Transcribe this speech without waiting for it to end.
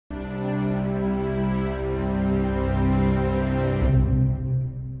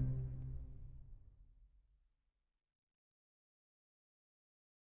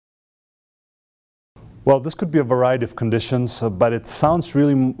Well, this could be a variety of conditions, but it sounds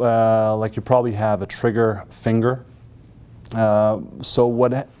really like you probably have a trigger finger.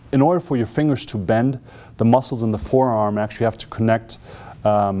 In order for your fingers to bend, the muscles in the forearm actually have to connect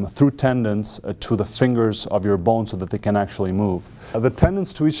through tendons to the fingers of your bone so that they can actually move. The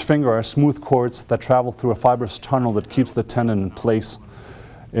tendons to each finger are smooth cords that travel through a fibrous tunnel that keeps the tendon in place.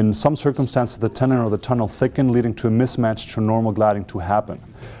 In some circumstances, the tendon or the tunnel thicken, leading to a mismatch to normal gliding to happen.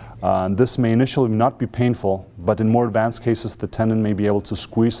 This may initially not be painful, but in more advanced cases, the tendon may be able to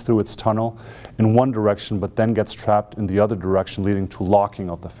squeeze through its tunnel in one direction, but then gets trapped in the other direction, leading to locking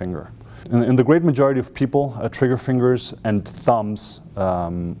of the finger. In the great majority of people, trigger fingers and thumbs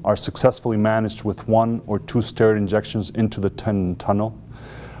are successfully managed with 1 or 2 steroid injections into the tendon tunnel.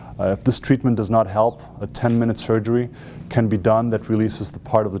 If this treatment does not help, a 10-minute surgery can be done that releases the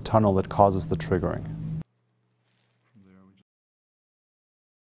part of the tunnel that causes the triggering.